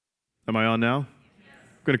Am I on now? I'm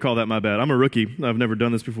going to call that my bad. I'm a rookie. I've never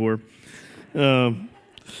done this before.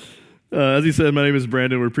 As he said, my name is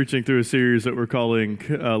Brandon. We're preaching through a series that we're calling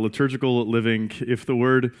Liturgical Living. If the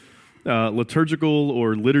word liturgical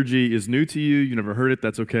or liturgy is new to you, you never heard it,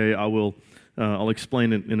 that's okay. I'll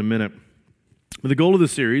explain it in a minute. But the goal of the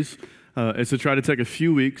series is to try to take a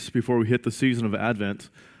few weeks before we hit the season of Advent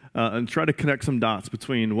and try to connect some dots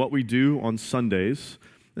between what we do on Sundays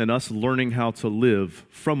and us learning how to live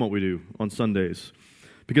from what we do on Sundays.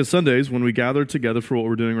 Because Sundays, when we gather together for what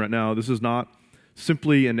we're doing right now, this is not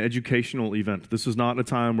simply an educational event. This is not a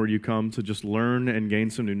time where you come to just learn and gain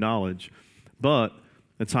some new knowledge, but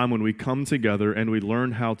a time when we come together and we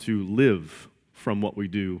learn how to live from what we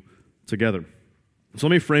do together. So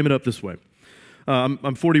let me frame it up this way.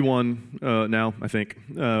 I'm 41 now, I think.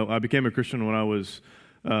 I became a Christian when I was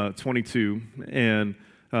 22, and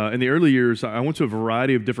in the early years, I went to a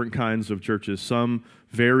variety of different kinds of churches, some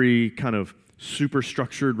very kind of super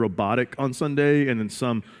structured, robotic on Sunday, and then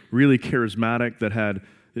some really charismatic that had,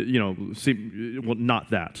 not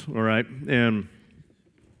that, all right? And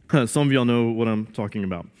some of y'all know what I'm talking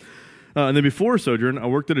about. And then before Sojourn, I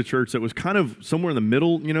worked at a church that was kind of somewhere in the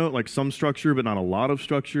middle, like some structure, but not a lot of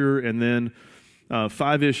structure. And then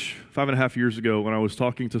 5.5 years ago, when I was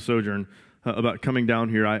talking to Sojourn about coming down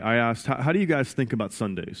here, I asked, how do you guys think about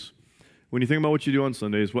Sundays? When you think about what you do on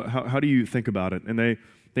Sundays, how do you think about it? And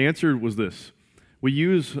the answer was this. We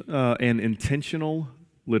use an intentional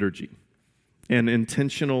liturgy. An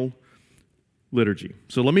intentional liturgy.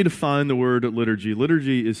 So let me define the word liturgy.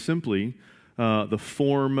 Liturgy is simply the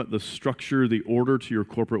form, the structure, the order to your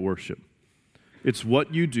corporate worship. It's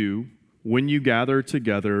what you do when you gather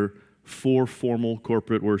together for formal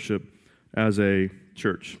corporate worship as a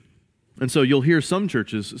church. And so you'll hear some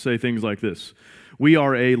churches say things like this. We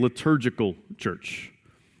are a liturgical church.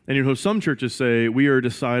 And you'll hear some churches say we are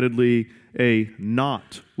decidedly a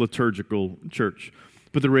not liturgical church.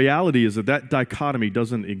 But the reality is that dichotomy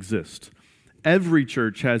doesn't exist. Every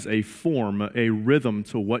church has a form, a rhythm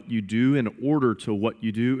to what you do, an order to what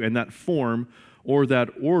you do, and that form or that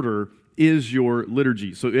order is your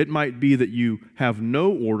liturgy. So it might be that you have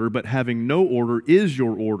no order, but having no order is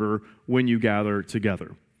your order when you gather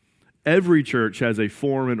together. Every church has a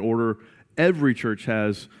form and order. Every church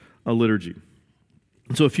has a liturgy.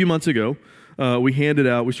 So a few months ago, we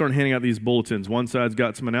started handing out these bulletins. One side's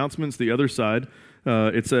got some announcements. The other side,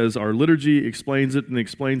 it says our liturgy, explains it, and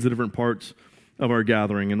explains the different parts of our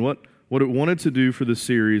gathering. And what it wanted to do for this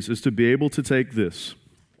series is to be able to take this,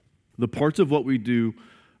 the parts of what we do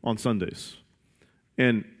on Sundays,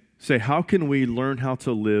 and say, how can we learn how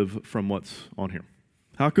to live from what's on here?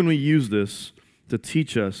 How can we use this to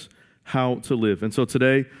teach us how to live? And so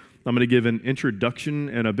today, I'm going to give an introduction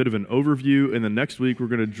and a bit of an overview, and then next week, we're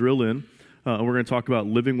going to drill in, and we're going to talk about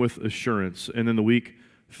living with assurance. And then the week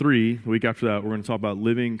after that, we're going to talk about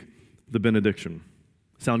living the benediction.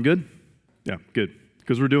 Sound good? Yeah, good,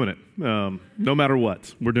 because we're doing it. No matter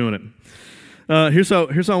what, we're doing it. Here's how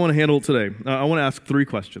I want to handle it today. I want to ask 3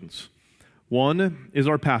 questions. One is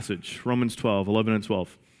our passage, Romans 12, 11 and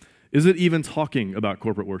 12. Is it even talking about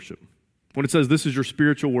corporate worship? When it says this is your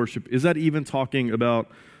spiritual worship, is that even talking about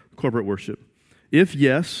corporate worship? If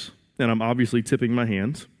yes, and I'm obviously tipping my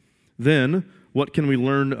hand, then what can we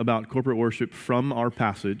learn about corporate worship from our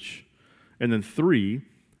passage? And then 3,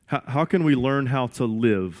 how can we learn how to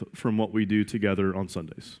live from what we do together on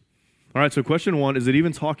Sundays? All right, so question 1, is it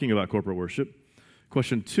even talking about corporate worship?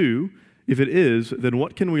 Question 2, if it is, then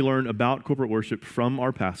what can we learn about corporate worship from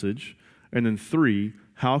our passage? And then 3,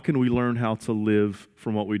 how can we learn how to live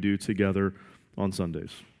from what we do together on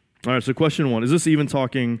Sundays? All right, so question 1, is this even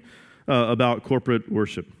talking about corporate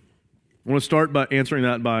worship? I want to start by answering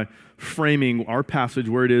that by framing our passage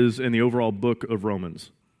where it is in the overall book of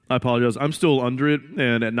Romans. I apologize, I'm still under it,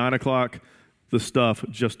 and at 9 o'clock, the stuff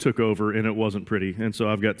just took over, and it wasn't pretty. And so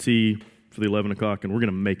I've got tea for the 11 o'clock, and we're going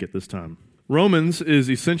to make it this time. Romans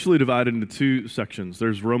is essentially divided into 2 sections.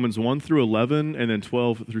 There's Romans 1 through 11, and then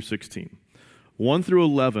 12 through 16. 1 through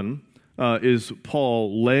 11 is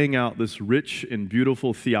Paul laying out this rich and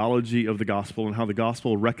beautiful theology of the gospel and how the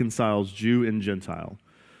gospel reconciles Jew and Gentile.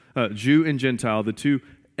 Jew and Gentile, the 2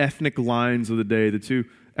 ethnic lines of the day, the 2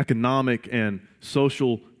 economic and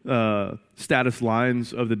social status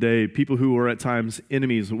lines of the day, people who were at times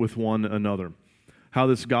enemies with one another. How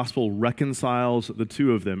this gospel reconciles the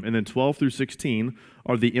 2 of them. And then 12 through 16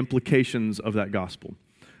 are the implications of that gospel.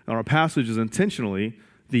 Now, our passage is intentionally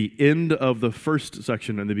the end of the first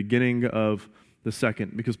section and the beginning of the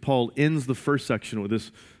second, because Paul ends the first section with this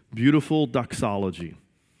beautiful doxology.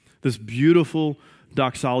 This crescendoed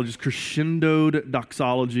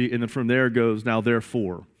doxology, and then from there goes, now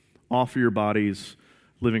therefore, offer your bodies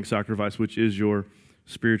living sacrifice, which is your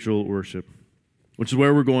spiritual worship, which is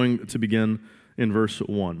where we're going to begin in verse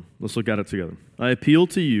 1. Let's look at it together. I appeal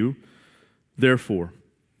to you, therefore,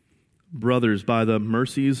 brothers, by the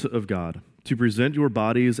mercies of God, to present your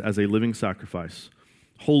bodies as a living sacrifice,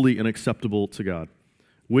 holy and acceptable to God,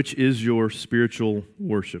 which is your spiritual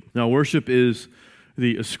worship. Now, worship is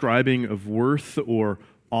the ascribing of worth or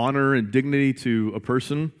honor and dignity to a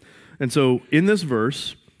person. And so in this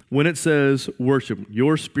verse, when it says worship,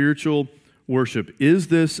 your spiritual worship, is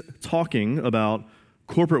this talking about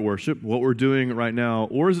corporate worship, what we're doing right now,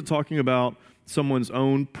 or is it talking about someone's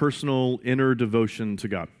own personal inner devotion to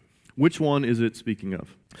God? Which one is it speaking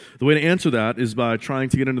of? The way to answer that is by trying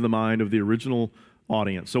to get into the mind of the original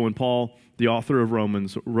audience. So when Paul, the author of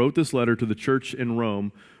Romans, wrote this letter to the church in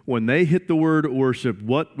Rome, when they hit the word worship,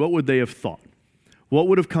 what would they have thought? What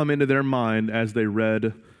would have come into their mind as they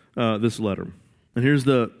read this letter? And here's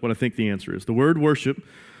what I think the answer is. The word worship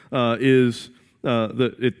is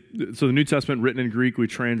the New Testament written in Greek, we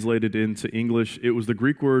translated into English. It was the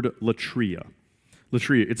Greek word latria.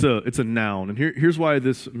 Latria. It's a noun, and here's why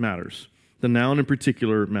this matters. The noun in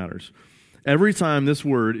particular matters. Every time this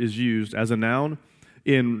word is used as a noun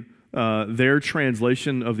in their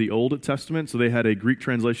translation of the Old Testament, so they had a Greek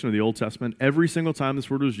translation of the Old Testament, every single time this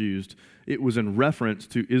word was used, it was in reference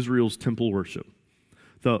to Israel's temple worship.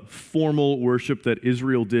 The formal worship that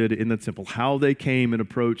Israel did in the temple, how they came and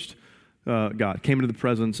approached God, came into the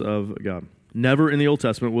presence of God. Never in the Old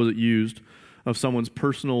Testament was it used of someone's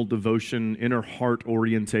personal devotion, inner heart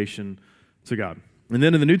orientation to God. And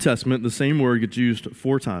then in the New Testament, the same word gets used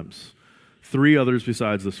 4 times, 3 others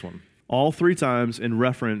besides this one. All 3 times in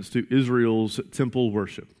reference to Israel's temple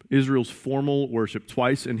worship, Israel's formal worship,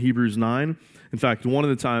 twice in Hebrews 9. In fact, one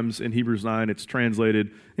of the times in Hebrews 9, it's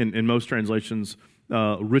translated, in most translations,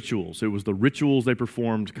 rituals. It was the rituals they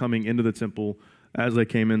performed coming into the temple as they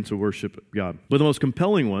came in to worship God. But the most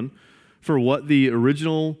compelling one for what the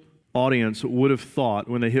original audience would have thought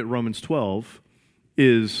when they hit Romans 12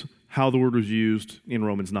 is how the word was used in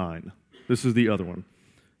Romans 9. This is the other one.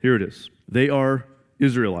 Here it is. They are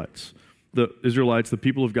Israelites, the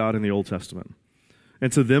people of God in the Old Testament.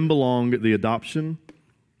 And to them belong the adoption,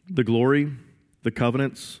 the glory, the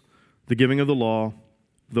covenants, the giving of the law,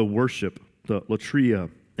 the worship, the latria,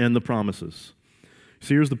 and the promises.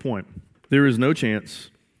 So here's the point. There is no chance,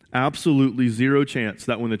 absolutely zero chance,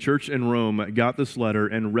 that when the church in Rome got this letter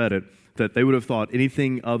and read it, that they would have thought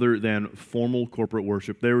anything other than formal corporate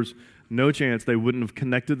worship. There was no chance they wouldn't have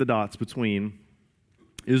connected the dots between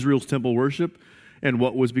Israel's temple worship and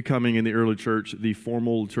what was becoming in the early church the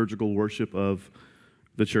formal liturgical worship of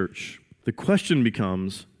the church. The question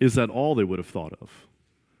becomes, is that all they would have thought of?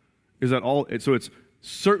 Is that all? So it's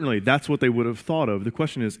certainly that's what they would have thought of. The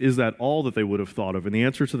question is that all that they would have thought of? And the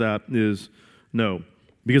answer to that is no.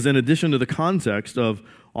 Because in addition to the context of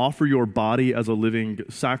offer your body as a living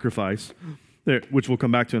sacrifice, which we'll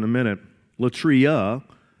come back to in a minute, latria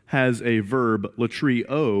has a verb,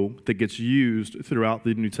 latrio, that gets used throughout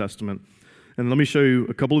the New Testament. And let me show you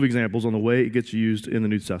a couple of examples on the way it gets used in the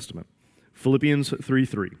New Testament. Philippians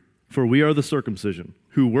 3:3. For we are the circumcision,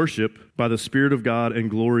 who worship by the Spirit of God and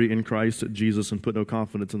glory in Christ Jesus and put no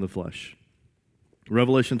confidence in the flesh.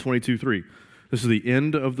 Revelation 22:3. This is the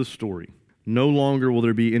end of the story. No longer will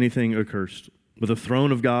there be anything accursed, but the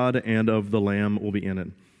throne of God and of the Lamb will be in it,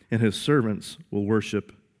 and his servants will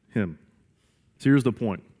worship him. So here's the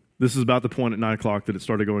point. This is about the point at 9 o'clock that it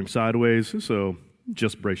started going sideways, so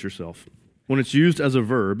just brace yourself. When it's used as a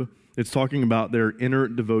verb, it's talking about their inner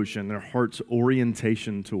devotion, their heart's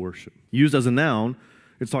orientation to worship. Used as a noun,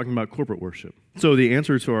 it's talking about corporate worship. So the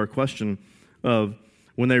answer to our question of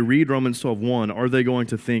when they read Romans 12:1, are they going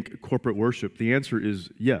to think corporate worship? The answer is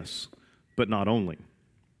yes, but not only.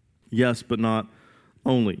 Yes, but not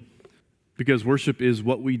only. Because worship is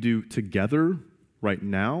what we do together right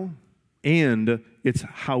now, and it's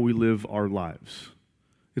how we live our lives.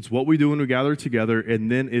 It's what we do when we gather together, and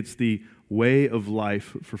then it's the way of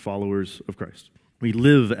life for followers of Christ. We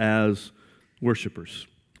live as worshipers.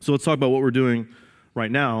 So let's talk about what we're doing right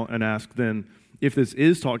now and ask then, if this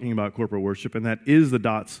is talking about corporate worship, and that is the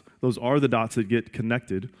dots, those are the dots that get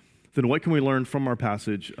connected, then what can we learn from our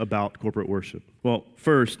passage about corporate worship? Well,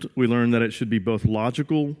 first, we learn that it should be both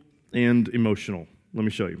logical and emotional. Let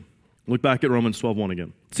me show you. Look back at Romans 12:1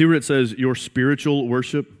 again. See where it says, your spiritual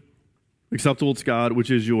worship, acceptable to God, which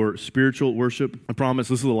is your spiritual worship. I promise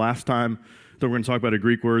this is the last time that we're going to talk about a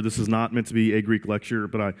Greek word. This is not meant to be a Greek lecture,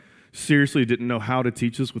 but I seriously didn't know how to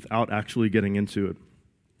teach this without actually getting into it.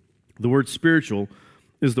 The word spiritual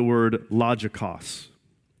is the word logikos.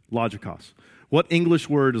 Logikos, What English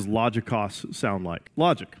word does logikos sound like?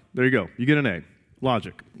 Logic. There you go. You get an A.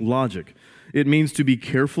 Logic. Logic. It means to be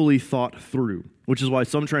carefully thought through, which is why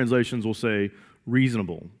some translations will say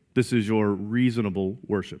reasonable. This is your reasonable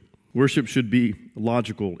worship. Worship should be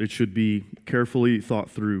logical. It should be carefully thought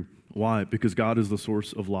through. Why? Because God is the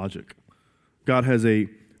source of logic. God has a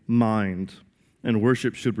mind, and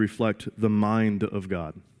worship should reflect the mind of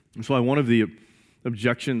God. That's why one of the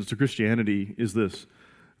objections to Christianity is this.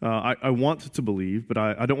 I want to believe, but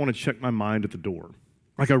I don't want to check my mind at the door.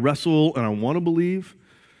 Like I wrestle and I want to believe,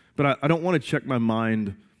 but I don't want to check my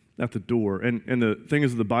mind at the door. And the thing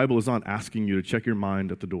is, the Bible is not asking you to check your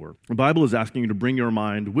mind at the door. The Bible is asking you to bring your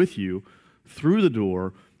mind with you through the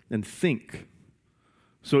door and think.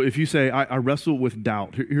 So if you say, I wrestle with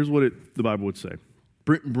doubt, here's what the Bible would say.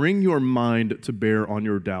 Bring your mind to bear on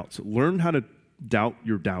your doubts. Learn how to doubt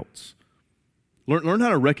your doubts. Learn how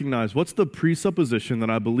to recognize what's the presupposition that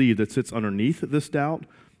I believe that sits underneath this doubt,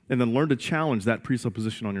 and then learn to challenge that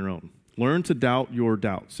presupposition on your own. Learn to doubt your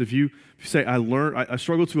doubts. If you say, I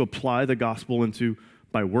struggle to apply the gospel into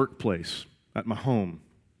my workplace, at my home,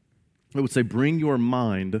 I would say, bring your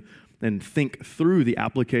mind and think through the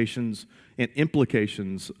applications and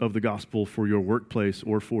implications of the gospel for your workplace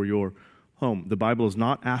or for your home. The Bible is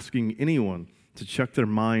not asking anyone to check their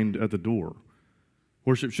mind at the door.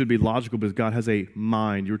 Worship should be logical because God has a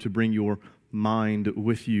mind. You're to bring your mind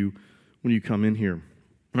with you when you come in here.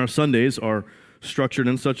 And our Sundays are structured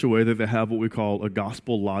in such a way that they have what we call a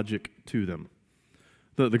gospel logic to them.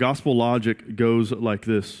 The gospel logic goes like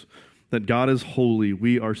this, that God is holy,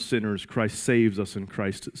 we are sinners, Christ saves us, and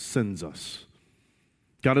Christ sends us.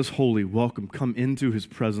 God is holy, welcome, come into his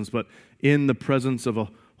presence, but in the presence of a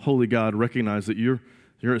holy God, recognize that you're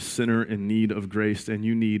a sinner in need of grace, and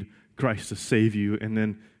you need Christ to save you, and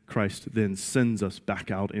then Christ then sends us back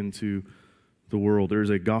out into the world. There is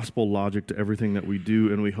a gospel logic to everything that we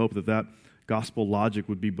do, and we hope that that gospel logic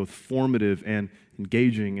would be both formative and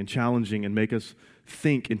engaging and challenging and make us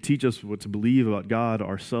think and teach us what to believe about God,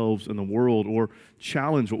 ourselves, and the world, or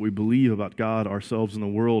challenge what we believe about God, ourselves, and the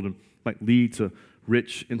world, and might lead to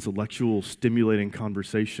rich, intellectual, stimulating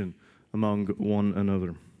conversation among one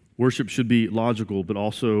another. Worship should be logical, but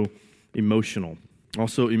also emotional.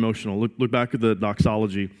 Look back at the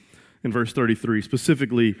doxology in verse 33.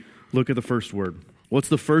 Specifically, look at the first word. What's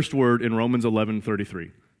the first word in Romans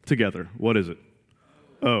 11:33? Together. What is it?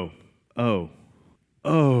 Oh.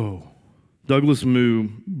 Douglas Moo,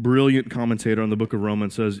 brilliant commentator on the book of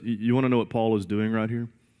Romans, says, you want to know what Paul is doing right here?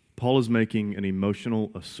 Paul is making an emotional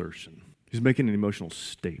assertion. He's making an emotional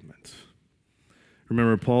statement.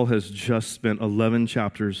 Remember, Paul has just spent 11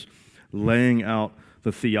 chapters laying out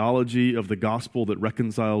the theology of the gospel that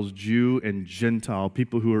reconciles Jew and Gentile,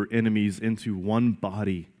 people who are enemies, into one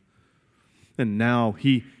body. And now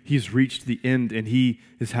he's reached the end, and he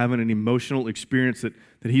is having an emotional experience that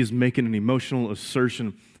he is making an emotional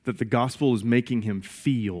assertion that the gospel is making him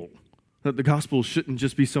feel. That the gospel shouldn't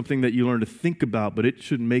just be something that you learn to think about, but it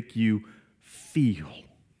should make you feel.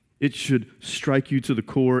 It should strike you to the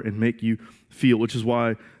core and make you feel, which is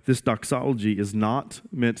why this doxology is not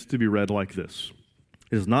meant to be read like this.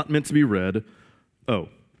 It is not meant to be read, oh,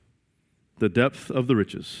 the depth of the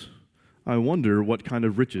riches. I wonder what kind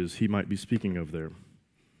of riches he might be speaking of there.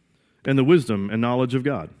 And the wisdom and knowledge of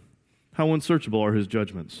God. How unsearchable are his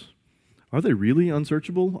judgments. Are they really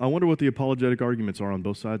unsearchable? I wonder what the apologetic arguments are on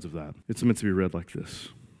both sides of that. It's meant to be read like this.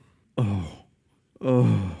 Oh,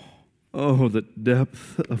 the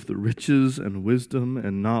depth of the riches and wisdom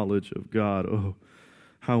and knowledge of God. Oh,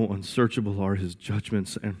 how unsearchable are his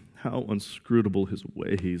judgments and how inscrutable his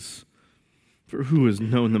ways. For who has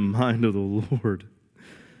known the mind of the Lord?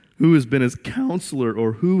 Who has been his counselor,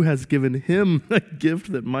 or who has given him a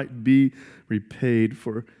gift that might be repaid?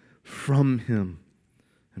 For from him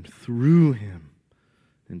and through him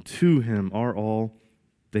and to him are all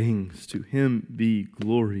things. To him be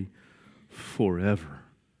glory forever.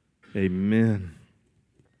 Amen.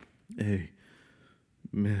 Amen.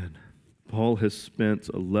 Paul has spent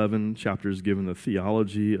 11 chapters giving the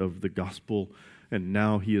theology of the gospel, and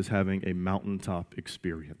now he is having a mountaintop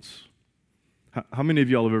experience. How many of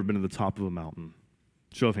y'all have ever been to the top of a mountain?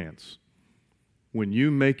 Show of hands. When you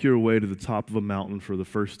make your way to the top of a mountain for the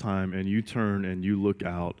first time and you turn and you look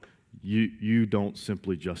out, you don't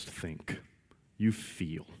simply just think. You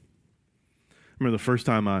feel. I remember the first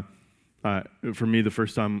time for me, the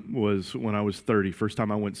first time was when I was 30. First time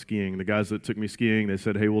I went skiing. The guys that took me skiing, they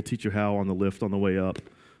said, hey, we'll teach you how on the lift on the way up.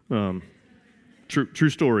 True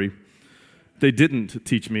story. They didn't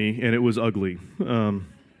teach me, and it was ugly.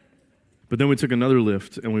 But then we took another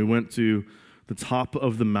lift, and we went to the top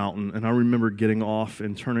of the mountain, and I remember getting off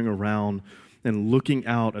and turning around and looking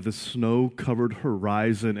out at the snow-covered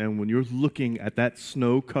horizon. And when you're looking at that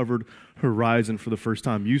snow-covered horizon for the first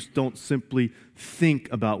time, you don't simply think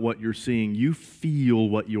about what you're seeing. You feel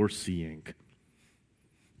what you're seeing.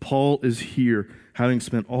 Paul is here, having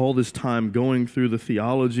spent all this time going through the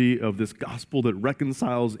theology of this gospel that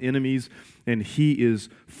reconciles enemies, and he is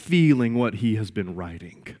feeling what he has been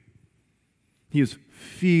writing. He is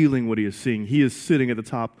feeling what he is seeing. He is sitting at the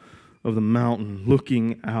top of the mountain,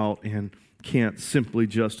 looking out, and can't simply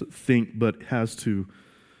just think, but has to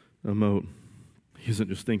emote. He isn't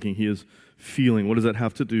just thinking, he is feeling. What does that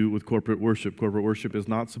have to do with corporate worship? Corporate worship is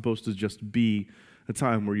not supposed to just be a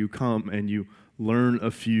time where you come and you learn a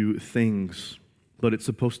few things, but it's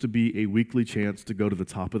supposed to be a weekly chance to go to the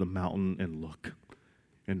top of the mountain and look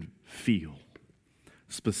and feel.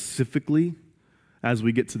 Specifically, as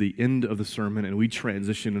we get to the end of the sermon and we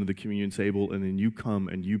transition into the communion table, and then you come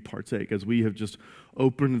and you partake, as we have just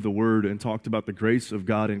opened the Word and talked about the grace of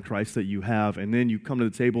God in Christ that you have, and then you come to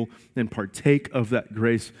the table and partake of that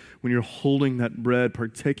grace. When you're holding that bread,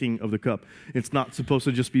 partaking of the cup, it's not supposed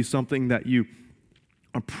to just be something that you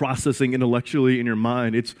are processing intellectually in your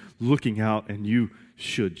mind. It's looking out, and you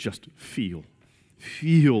should just feel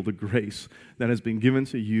the grace that has been given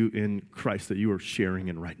to you in Christ that you are sharing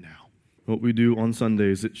in right now. What we do on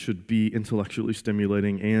Sundays, it should be intellectually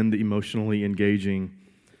stimulating and emotionally engaging,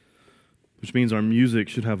 which means our music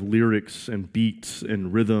should have lyrics and beats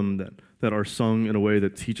and rhythm that are sung in a way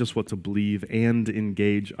that teach us what to believe and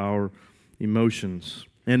engage our emotions.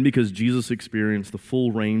 And because Jesus experienced the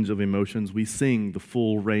full range of emotions, we sing the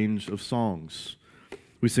full range of songs.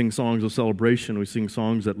 We sing songs of celebration. We sing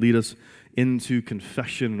songs that lead us into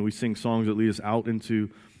confession. And we sing songs that lead us out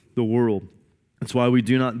into the world. That's why we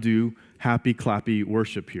do not do happy, clappy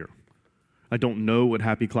worship here. I don't know what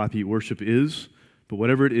happy, clappy worship is, but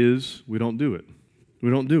whatever it is, we don't do it.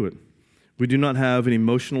 We don't do it. We do not have an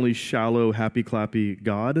emotionally shallow, happy, clappy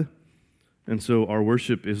God. And so our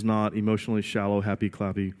worship is not emotionally shallow, happy,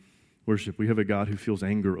 clappy worship. We have a God who feels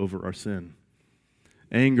anger over our sin.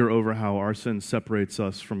 Anger over how our sin separates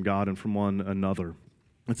us from God and from one another.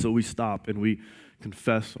 And so we stop and we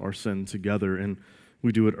confess our sin together, and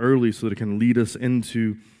we do it early so that it can lead us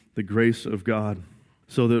into the grace of God,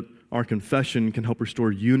 so that our confession can help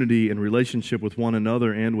restore unity and relationship with one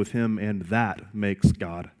another and with Him, and that makes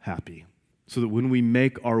God happy. So that when we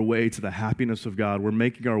make our way to the happiness of God, we're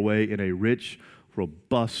making our way in a rich,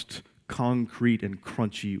 robust, concrete, and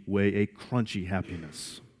crunchy way, a crunchy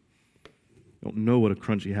happiness. I don't know what a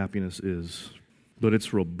crunchy happiness is, but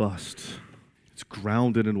it's robust. It's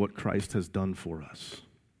grounded in what Christ has done for us.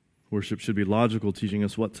 Worship should be logical, teaching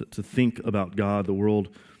us what to think about God, the world,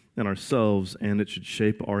 and ourselves, and it should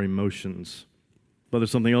shape our emotions. But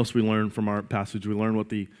there's something else we learn from our passage. We learn what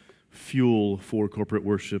the fuel for corporate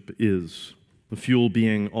worship is. The fuel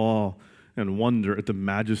being awe and wonder at the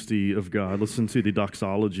majesty of God. Listen to the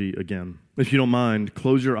doxology again. If you don't mind,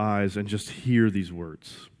 close your eyes and just hear these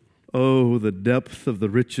words. Oh, the depth of the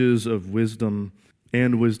riches of wisdom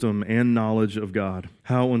and knowledge of God.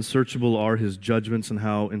 How unsearchable are His judgments and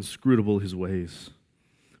how inscrutable His ways.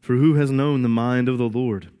 For who has known the mind of the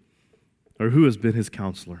Lord? Or who has been His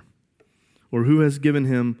counselor? Or who has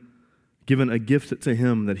given a gift to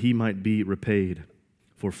Him that He might be repaid?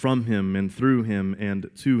 For from Him and through Him and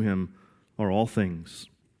to Him are all things.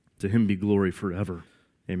 To Him be glory forever.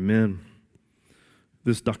 Amen.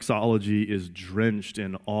 This doxology is drenched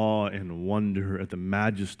in awe and wonder at the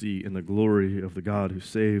majesty and the glory of the God who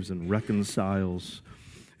saves and reconciles.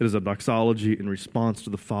 It is a doxology in response to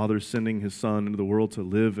the Father sending His Son into the world to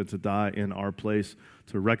live and to die in our place,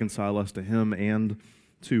 to reconcile us to Him and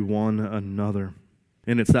to one another.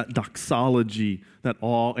 And it's that doxology, that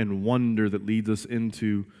awe and wonder that leads us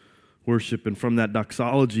into worship. And from that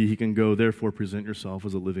doxology, He can go, therefore, present yourself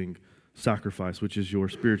as a living sacrifice, which is your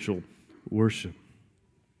spiritual worship.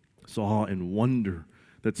 It's awe and wonder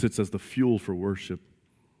that sits as the fuel for worship.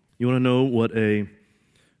 You want to know what a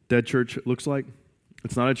dead church looks like?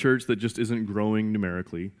 It's not a church that just isn't growing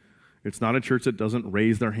numerically. It's not a church that doesn't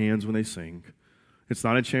raise their hands when they sing. It's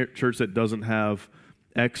not a church that doesn't have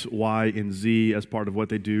X, Y, and Z as part of what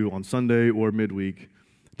they do on Sunday or midweek.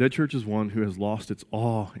 Dead church is one who has lost its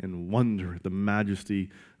awe and wonder at the majesty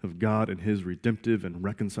of God and His redemptive and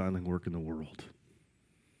reconciling work in the world.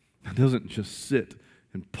 It doesn't just sit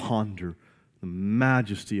and ponder the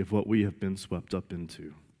majesty of what we have been swept up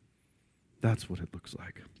into. That's what it looks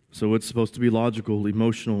like. So it's supposed to be logical,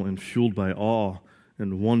 emotional, and fueled by awe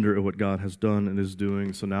and wonder at what God has done and is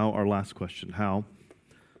doing. So now our last question, how?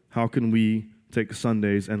 How can we take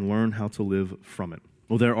Sundays and learn how to live from it?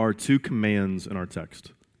 Well, there are two commands in our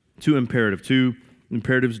text. Two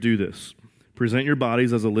imperatives do this. present your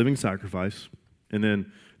bodies as a living sacrifice, and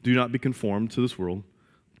then do not be conformed to this world,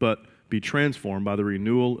 but be transformed by the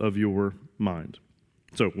renewal of your mind.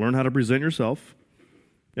 So learn how to present yourself,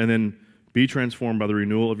 and then be transformed by the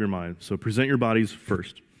renewal of your mind. So present your bodies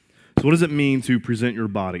first. So what does it mean to present your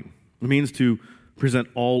body? It means to present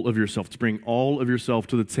all of yourself, to bring all of yourself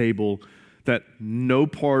to the table, that no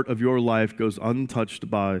part of your life goes untouched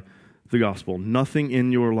by the gospel. Nothing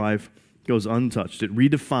in your life goes untouched. It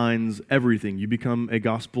redefines everything. You become a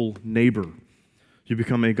gospel neighbor. You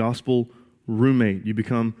become a gospel roommate.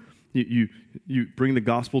 You bring the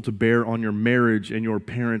gospel to bear on your marriage and your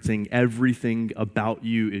parenting. Everything about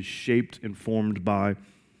you is shaped and formed by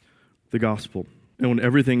the gospel. And when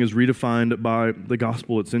everything is redefined by the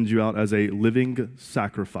gospel, it sends you out as a living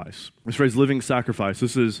sacrifice. This phrase, living sacrifice,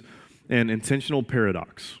 this is an intentional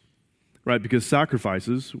paradox, right? Because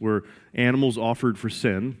sacrifices were animals offered for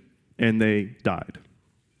sin, and they died.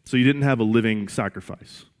 So you didn't have a living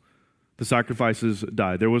sacrifice. The sacrifices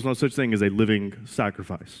died. There was no such thing as a living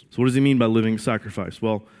sacrifice. So what does he mean by living sacrifice?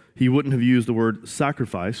 Well, he wouldn't have used the word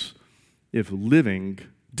sacrifice if living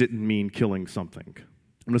didn't mean killing something.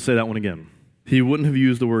 I'm going to say that one again. He wouldn't have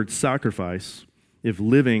used the word sacrifice if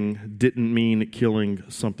living didn't mean killing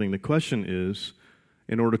something. The question is,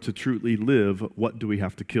 in order to truly live, what do we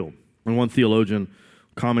have to kill? And one theologian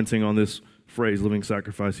commenting on this phrase, living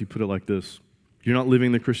sacrifice, he put it like this: you're not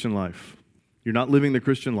living the Christian life. You're not living the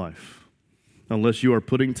Christian life unless you are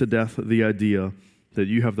putting to death the idea that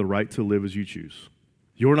you have the right to live as you choose.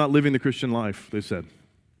 You're not living the Christian life, they said,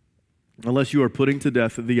 unless you are putting to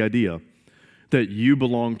death the idea that you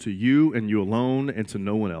belong to you and you alone and to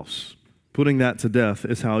no one else. Putting that to death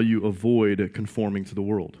is how you avoid conforming to the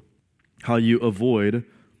world. How you avoid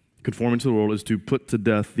conforming to the world is to put to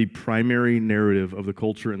death the primary narrative of the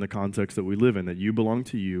culture and the context that we live in, that you belong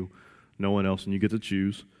to you, no one else, and you get to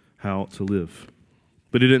choose how to live.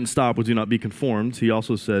 But he didn't stop with do not be conformed. He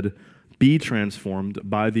also said, be transformed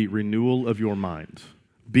by the renewal of your mind.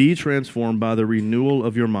 Be transformed by the renewal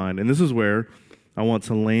of your mind. And this is where I want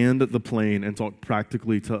to land the plane and talk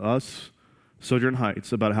practically to us, Sojourn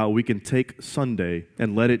Heights, about how we can take Sunday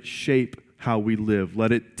and let it shape how we live.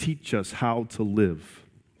 Let it teach us how to live.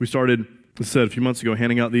 We started, as I said, a few months ago,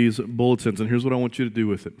 handing out these bulletins, and here's what I want you to do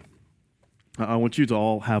with it. I want you to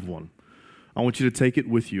all have one. I want you to take it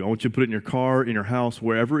with you. I want you to put it in your car, in your house,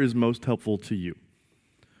 wherever is most helpful to you.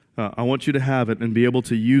 I want you to have it and be able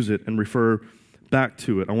to use it and refer back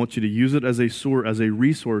to it. I want you to use it as a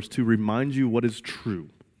resource to remind you what is true,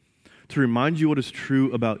 to remind you what is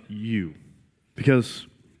true about you. Because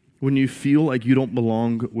when you feel like you don't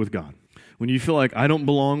belong with God, when you feel like I don't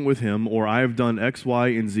belong with Him, or I have done X, Y,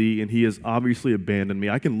 and Z, and He has obviously abandoned me,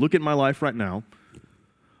 I can look at my life right now.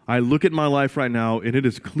 I look at my life right now, and it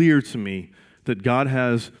is clear to me that God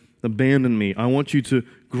has abandoned me. I want you to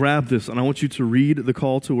grab this, and I want you to read the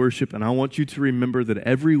call to worship, and I want you to remember that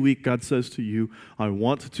every week God says to you, I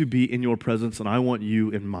want to be in your presence, and I want you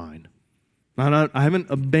in mine. I haven't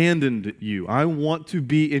abandoned you. I want to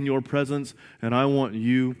be in your presence, and I want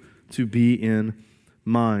you to be in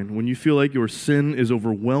mine. When you feel like your sin is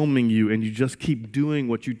overwhelming you, and you just keep doing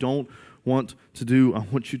what you don't want to do, I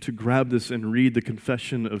want you to grab this and read the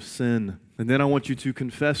confession of sin. And then I want you to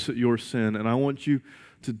confess your sin, and I want you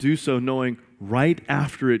to do so knowing right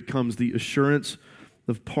after it comes the assurance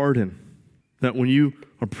of pardon. That when you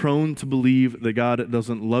are prone to believe that God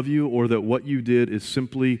doesn't love you, or that what you did is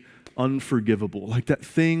simply unforgivable, like that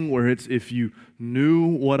thing where it's, if you knew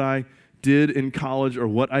what I did in college or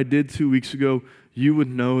what I did 2 weeks ago, you would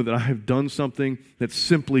know that I have done something that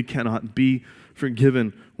simply cannot be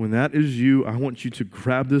forgiven. When that is you, I want you to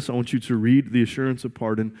grab this. I want you to read the assurance of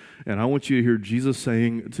pardon, and I want you to hear Jesus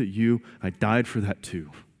saying to you, I died for that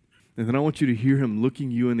too. And then I want you to hear Him looking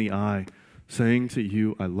you in the eye, saying to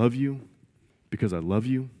you, I love you because I love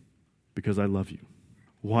you because I love you.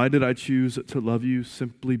 Why did I choose to love you?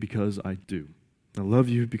 Simply because I do. I love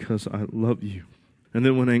you because I love you. And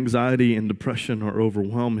then when anxiety and depression are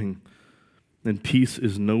overwhelming, and peace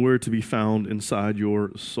is nowhere to be found inside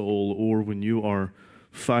your soul, or when you are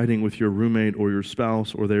fighting with your roommate or your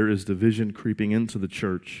spouse, or there is division creeping into the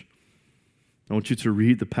church, I want you to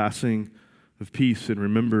read the passing of peace and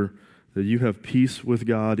remember that you have peace with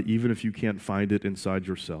God even if you can't find it inside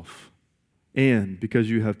yourself. And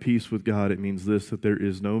because you have peace with God, it means this, that there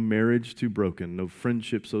is no marriage too broken, no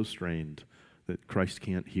friendship so strained that Christ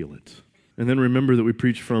can't heal it. And then remember that we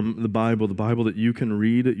preach from the Bible that you can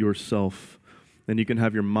read yourself, and you can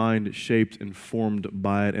have your mind shaped and formed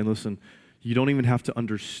by it. And listen, you don't even have to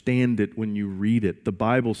understand it when you read it. The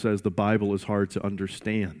Bible says the Bible is hard to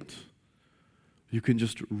understand. You can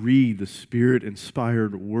just read the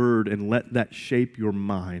Spirit-inspired word and let that shape your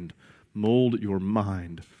mind, mold your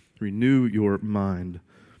mind, renew your mind.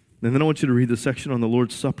 And then I want you to read the section on the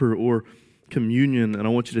Lord's Supper or communion, and I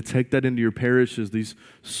want you to take that into your parishes, these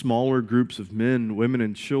smaller groups of men, women,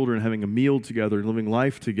 and children having a meal together and living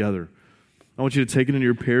life together. I want you to take it into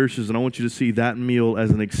your parishes, and I want you to see that meal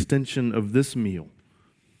as an extension of this meal.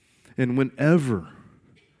 And whenever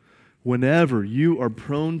you are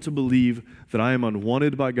prone to believe that I am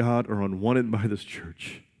unwanted by God or unwanted by this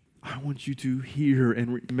church, I want you to hear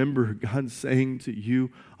and remember God saying to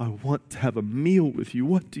you, I want to have a meal with you.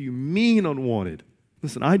 What do you mean unwanted?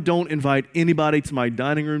 Listen, I don't invite anybody to my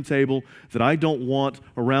dining room table that I don't want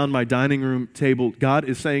around my dining room table. God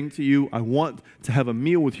is saying to you, I want to have a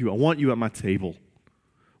meal with you. I want you at my table.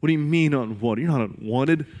 What do you mean unwanted? You're not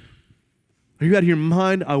unwanted. Are you out of your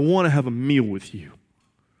mind? I want to have a meal with you.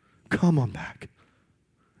 Come on back.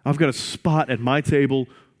 I've got a spot at my table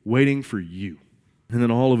waiting for you. And then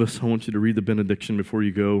all of us, I want you to read the benediction before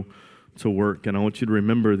you go to work. And I want you to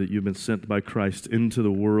remember that you've been sent by Christ into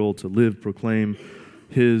the world to live, proclaim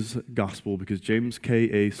His gospel, because James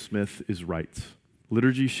K.A. Smith is right.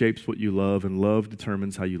 Liturgy shapes what you love, and love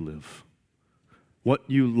determines how you live. What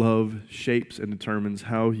you love shapes and determines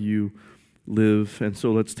how you live. And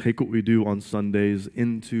so let's take what we do on Sundays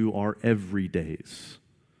into our everydays.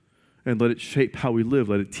 And let it shape how we live.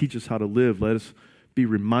 Let it teach us how to live. Let us be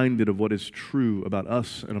reminded of what is true about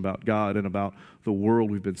us and about God and about the world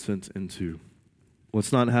we've been sent into.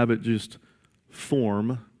 Let's not have it just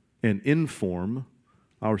form and inform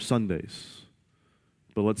our Sundays,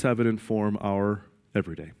 but let's have it inform our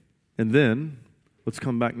everyday. And then let's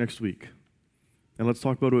come back next week and let's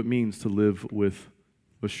talk about what it means to live with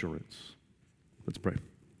assurance. Let's pray.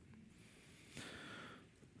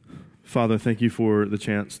 Father, thank you for the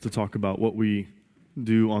chance to talk about what we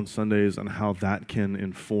do on Sundays and how that can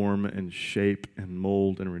inform and shape and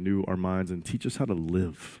mold and renew our minds and teach us how to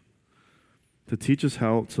live. To teach us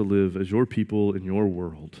how to live as your people in your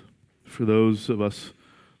world. For those of us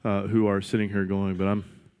who are sitting here going, but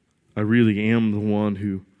I really am the one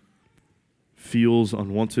who feels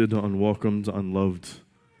unwanted, unwelcomed, unloved.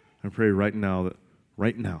 I pray right now,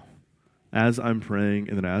 as I'm praying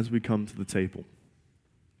and then as we come to the table,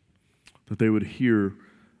 that they would hear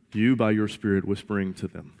you by your Spirit whispering to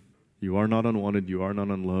them, you are not unwanted, you are not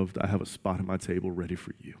unloved. I have a spot at my table ready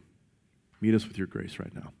for you. Meet us with your grace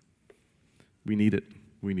right now. We need it.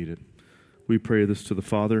 We need it. We pray this to the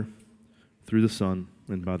Father, through the Son,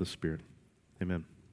 and by the Spirit. Amen.